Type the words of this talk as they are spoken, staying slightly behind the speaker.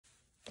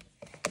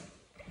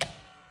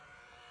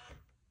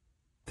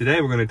Today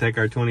we're going to take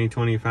our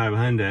 2025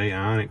 Hyundai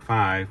Ioniq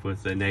 5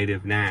 with the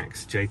native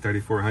NACS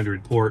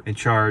J3400 port and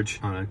charge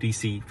on a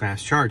DC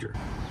fast charger.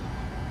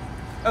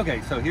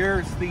 Okay, so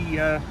here's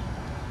the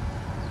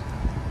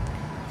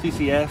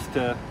CCS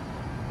to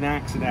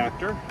NACS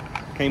adapter.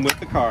 Came with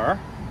the car.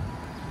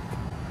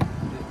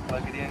 Just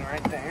plug it in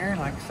right there,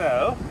 like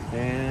so.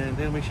 And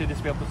then we should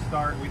just be able to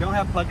start. We don't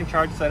have plug and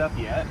charge set up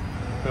yet,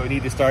 so we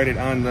need to start it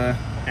on the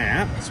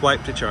app.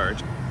 Swipe to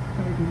charge.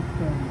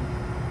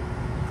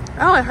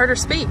 Oh, I heard her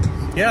speak.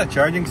 Yeah,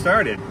 charging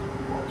started.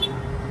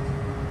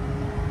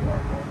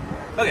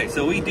 Okay,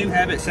 so we do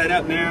have it set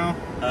up now.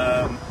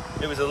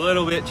 It was a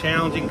little bit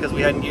challenging because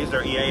we hadn't used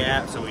our EA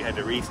app, so we had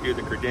to redo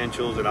the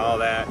credentials and all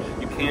that.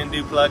 You can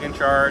do plug and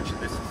charge.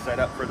 This is set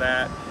up for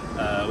that.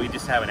 We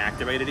just haven't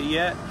activated it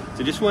yet.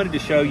 So just wanted to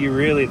show you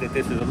really that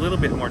this is a little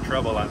bit more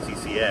trouble on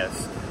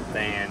CCS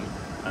than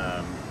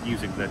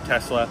using the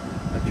Tesla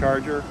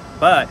charger,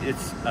 but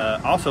it's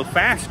also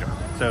faster.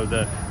 So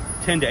the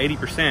 10 to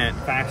 80%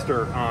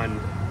 faster on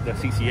the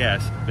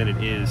CCS than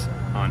it is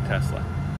on Tesla.